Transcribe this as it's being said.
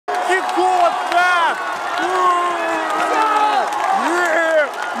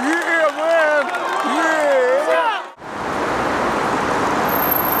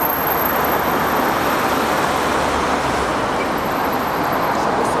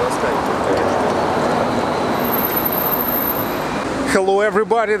Hello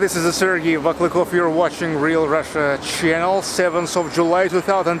everybody, this is Sergey Vaklykov. You're watching Real Russia channel, 7th of July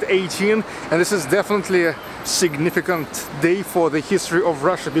 2018, and this is definitely a significant day for the history of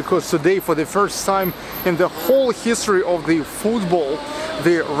Russia, because today, for the first time in the whole history of the football,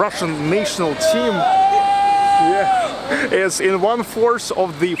 the Russian national team is in 1/4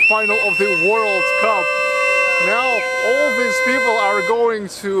 of the final of the World Cup. Now all these people are going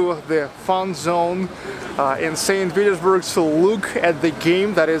to the fun zone in Saint Petersburg to look at the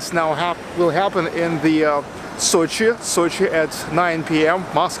game that is now will happen in the Sochi at 9 p.m.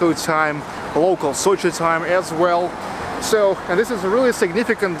 Moscow time, local Sochi time as well. So, and this is a really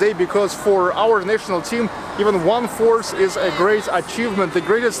significant day, because for our national team, even 1/4 is a great achievement, the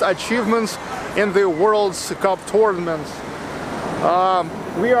greatest achievements in the World Cup tournament.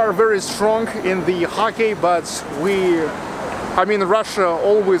 We are very strong in the hockey, but Russia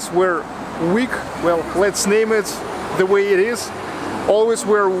always were weak. Well, let's name it the way it is. Always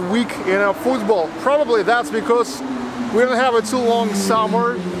were weak in football. Probably that's because we don't have a too long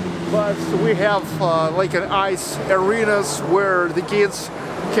summer, but we have like an ice arenas where the kids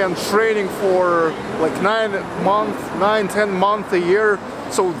can training for like 9-10 months a year.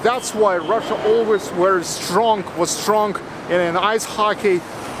 So that's why Russia always was strong in an ice hockey,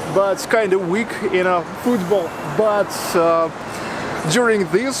 but kind of weak in football. But during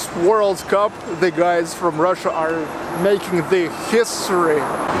this World Cup, the guys from Russia are making the history.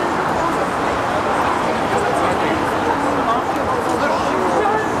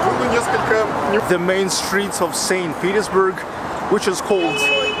 The main streets of Saint Petersburg, which is called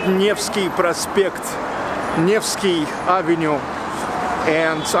Nevsky Prospect, Nevsky Avenue.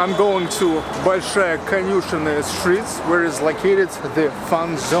 And I'm going to Большая Konюшенная Street, where is located the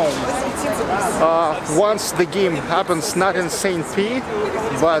fun zone. Once the game happens not in St. P,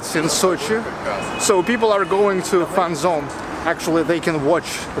 but in Sochi, so people are going to fun zone. Actually, they can watch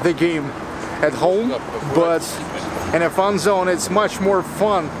the game at home, but in a fun zone it's much more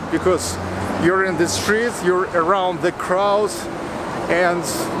fun, because you're in the street, you're around the crowds, and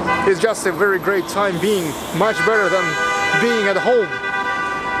it's just a very great time being, much better than being at home.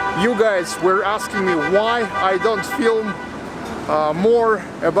 You guys were asking me why I don't film more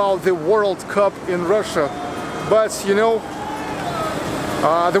about the World Cup in Russia, but you know,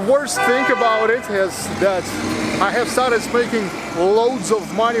 the worst thing about it is that I have started making loads of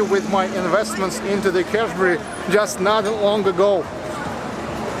money with my investments into the Cashbury just not long ago,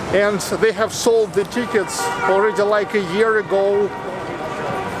 and they have sold the tickets already like a year ago,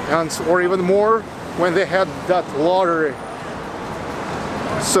 or even more, when they had that lottery.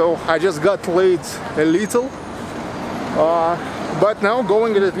 So I just got late a little, but now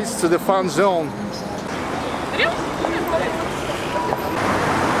going at least to the fun zone.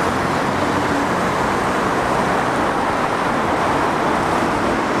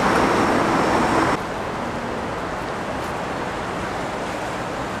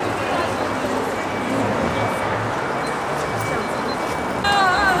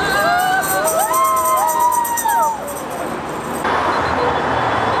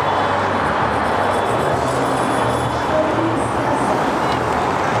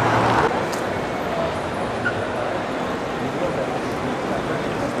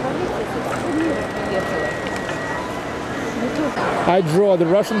 I draw the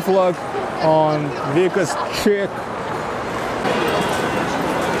Russian flag on Vika's check.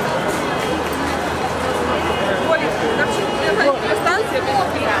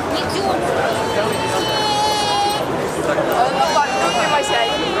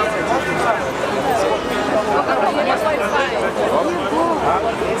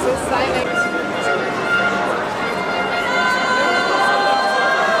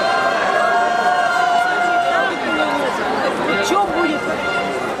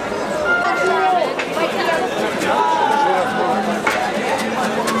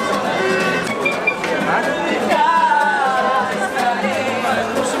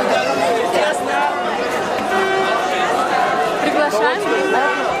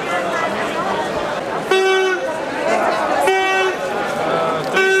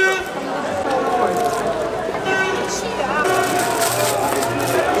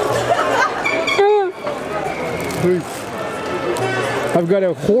 I've got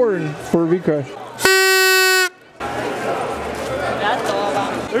a horn for Vika.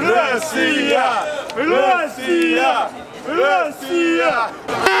 Россия! Россия! Россия!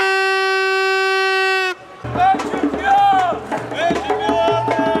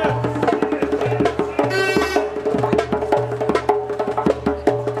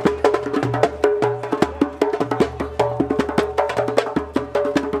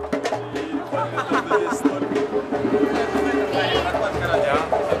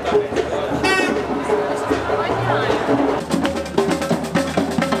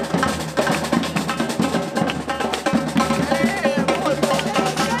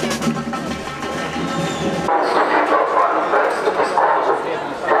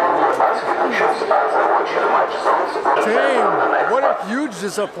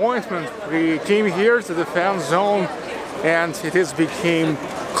 disappointment. We came here to the fan zone and it has became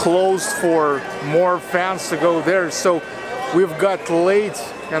closed for more fans to go there. So we've got late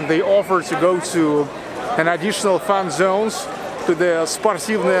and they offered to go to an additional fan zones to the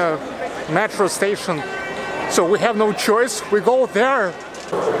Sportivne metro station. So we have no choice, we go there.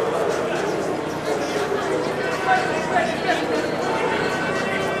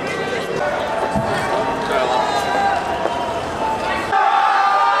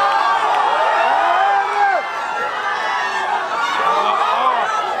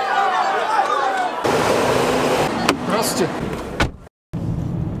 Здравствуйте.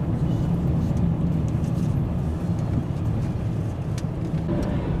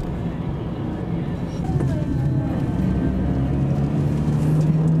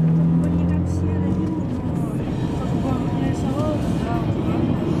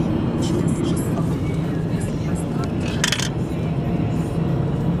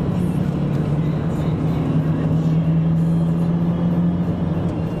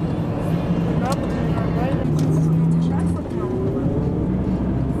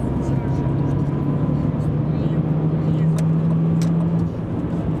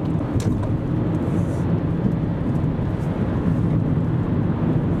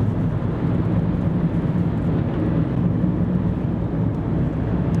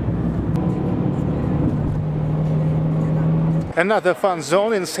 Another fun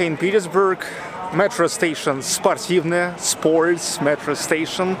zone in Saint Petersburg, metro station Sportivne, sports metro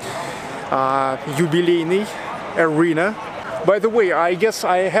station, Юбилейный arena. By the way, I guess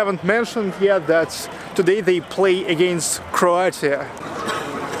I haven't mentioned yet that today they play against Croatia.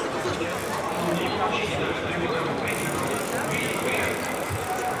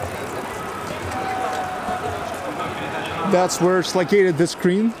 That's where it's located, the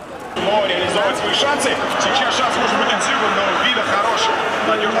screen. Реализовать свои шансы. Сейчас шанс может быть отзыван, но вида хороший.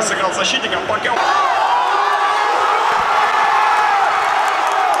 Надежно сыграл защитником. Пока.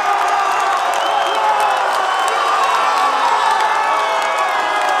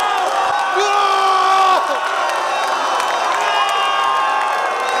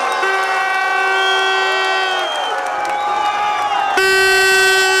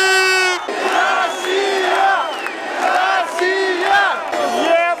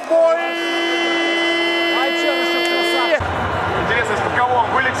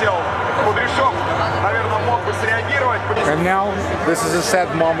 And now, this is a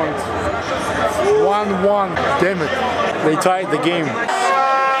sad moment. 1-1. Damn it. They tied the game.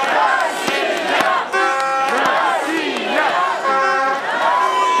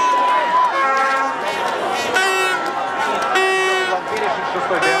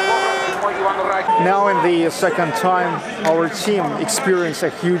 Now in the second time, our team experienced a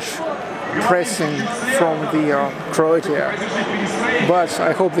huge pressing from the Croatia. But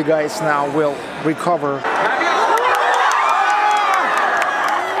I hope the guys now will recover.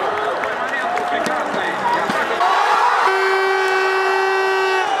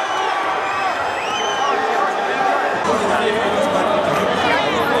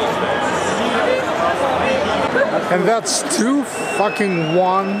 And that's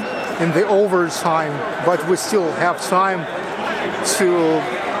 2-1 in the overtime, but we still have time to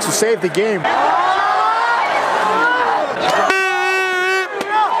save the game.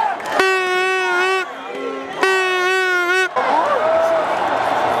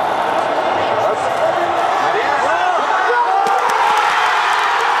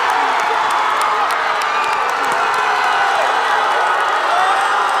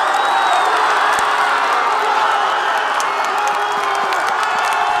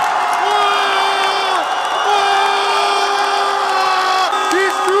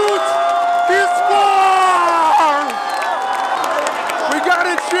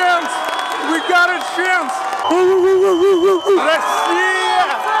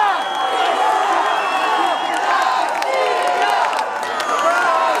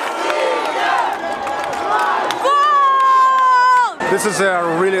 This is a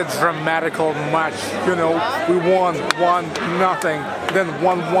really dramatical match, you know. We won 1-0, then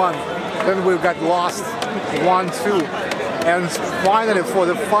 1-1, then we got lost 1-2, and finally for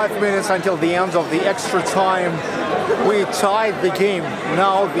the 5 minutes until the end of the extra time, we tied the game.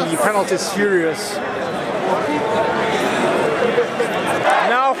 Now the penalty is serious.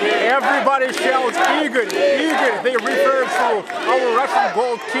 Now everybody shouts Igor, Igor. They refer to our Russian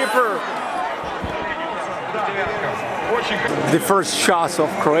goalkeeper. The first shot of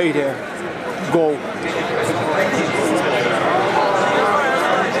Croatia goal.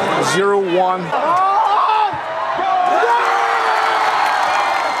 0-1.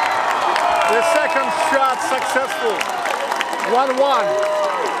 The second shot successful.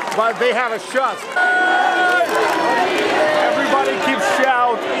 1-1, but they have a shot. Everybody keeps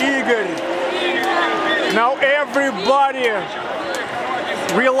shouting, Igor. Now everybody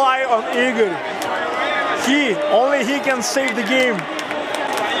rely on Igor. Only he can save the game.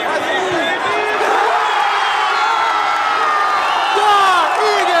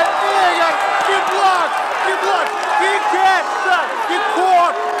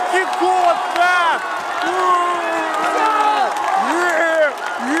 He caught that!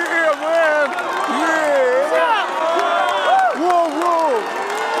 Yeah, man! Yeah! Whoa!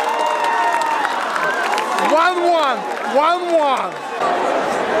 1-1!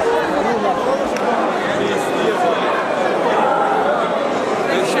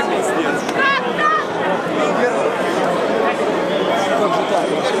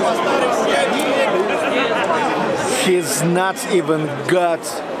 He's not even got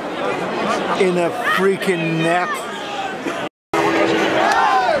in a freaking net.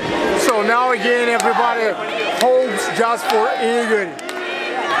 So now again everybody hopes just for Igor.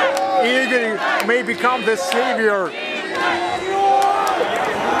 Igor may become the savior.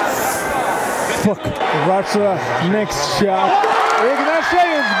 Fuck. Russia, next shot.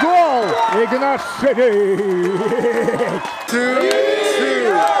 Ignashevich goal! Ignashevich! 2-2.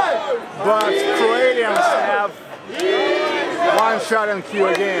 But Croatians have one shot on cue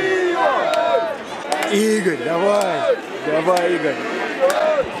again. Igor, давай, Igor.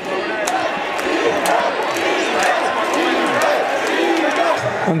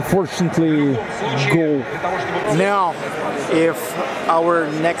 Unfortunately, goal. Now, if our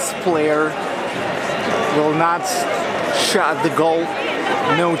next player will not shot the goal,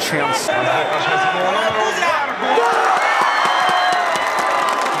 no chance.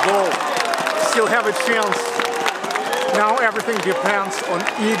 Goal. Still have a chance. Now everything depends on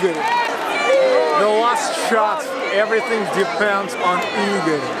Igor. The last shot, everything depends on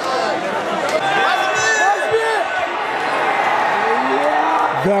Igor.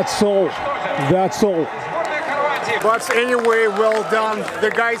 That's all. That's all. But anyway, well done. The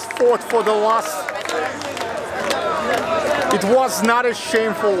guys fought for the loss. It was not a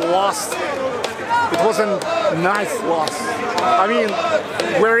shameful loss. It was a nice loss. I mean,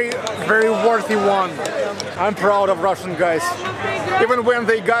 very worthy one. I'm proud of Russian guys. Even when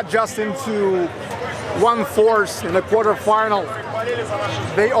they got just into 1/4 in the quarterfinal,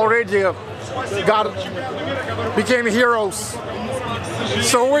 they already became heroes.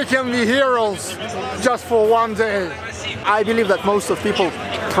 So we can be heroes just for one day. I believe that most of people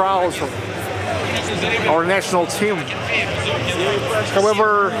are proud of our national team.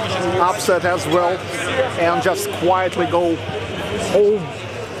 However, upset as well and just quietly go home.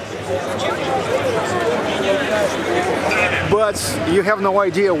 But you have no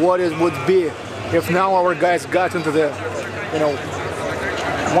idea what it would be if now our guys got into the,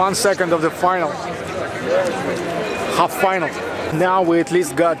 1 second of the final, half final. Now we at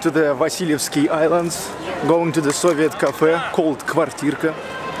least got to the Vasilyevsky Islands, going to the Soviet cafe called Kvartirka.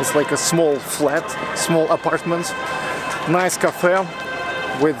 It's like a small flat, small apartment. Nice cafe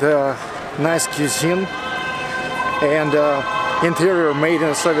with nice cuisine and interior made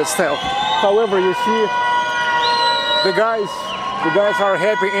in Soviet style. However, you see, the guys are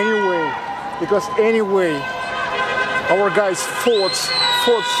happy anyway, because anyway, our guys fought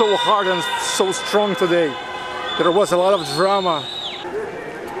so hard and so strong today. There was a lot of drama.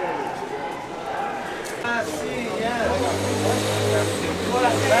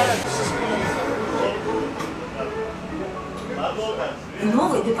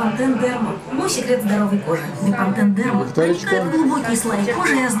 Новый Бепантен Дерма. Мой секрет здоровой кожи. Бепантен Дерма проникает в глубокие слои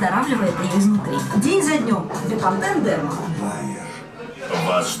кожи и оздоравливает ее изнутри. День за днем. Бепантен Дерма.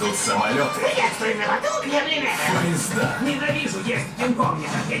 Вас ждут самолеты. Приветствую, милоту, кремлины. Поезда. Ненавижу есть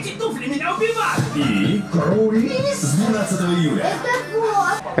инкогнито. Эти туфли меня убивают. И круиз с 12 июля.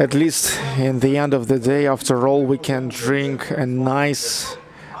 At least in the end of the day, after all, we can drink a nice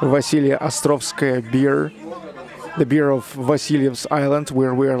Vasily Ostrovskaya beer. The beer of Vasilyev's Island,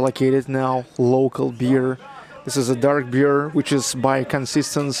 where we are located now, local beer. This is a dark beer, which is by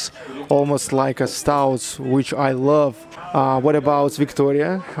consistency almost like a stout, which I love. What about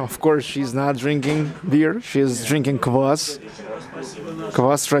Victoria? Of course, she's not drinking beer, she's drinking kvass.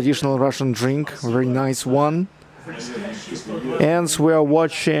 Kvass, traditional Russian drink, very nice one. And we are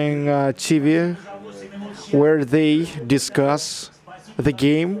watching TV, where they discuss the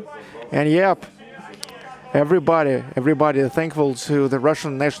game. And yep, everybody thankful to the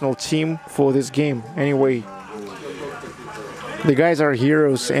Russian national team for this game. Anyway, the guys are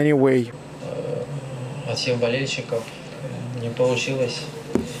heroes anyway. От всех болельщиков не получилось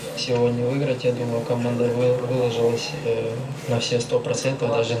сегодня выиграть. Я думаю, команда выложилась на все 100%,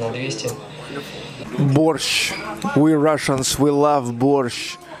 даже на 200%. Борщ. We Russians, we love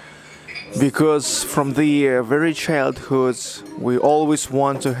борщ. Because from the very childhood, we always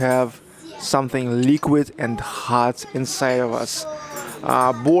want to have something liquid and hot inside of us.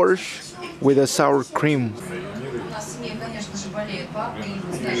 Борщ with a sour cream.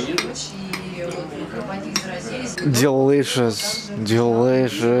 Delicious,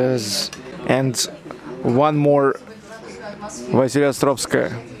 delicious. And one more Василия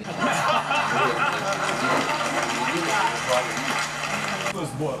Островская.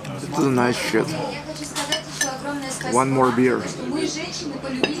 This is nice shit. One more beer.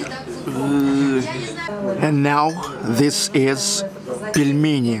 And now this is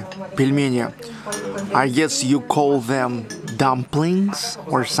пельмени. Пельмени. I guess you call them dumplings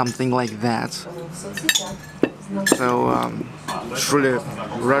or something like that. So truly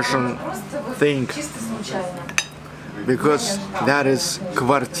Russian thing. Because that is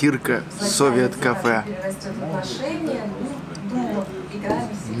квартирка Soviet cafe.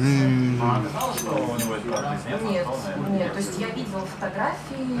 Нет, то есть я видела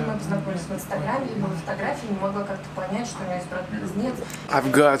фотографии, мы познакомились в Инстаграме, видела фотографии, не могла как-то понять, что у меня есть брат-близнец.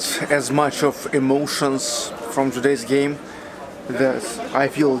 I've got as much of emotions from today's game that I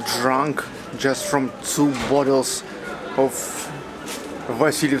feel drunk just from 2 bottles of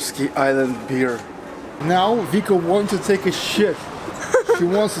Vasilievsky Island beer. Now Vika wants to take a shit. She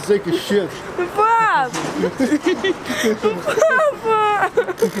wants to take a shit. Пап! Папа!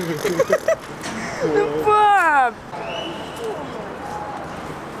 Пап!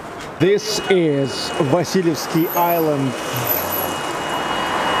 This is Vasilievsky Island.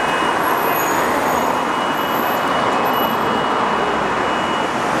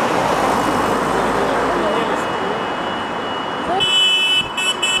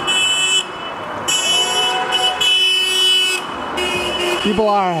 People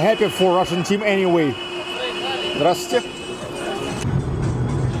are happy for Russian team anyway. Здравствуйте.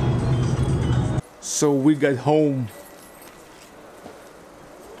 So we got home.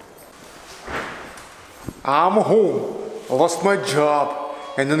 I'm home. Lost my job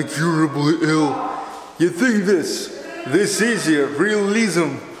and incurably ill. You think this easy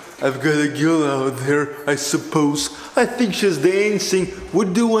realism? I've got a girl out there, I suppose. I think she's dancing.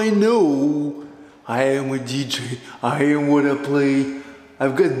 What do I know? I am a DJ. I am what I play.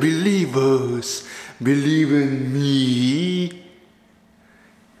 I've got believers. Believe in me.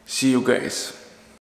 See you guys.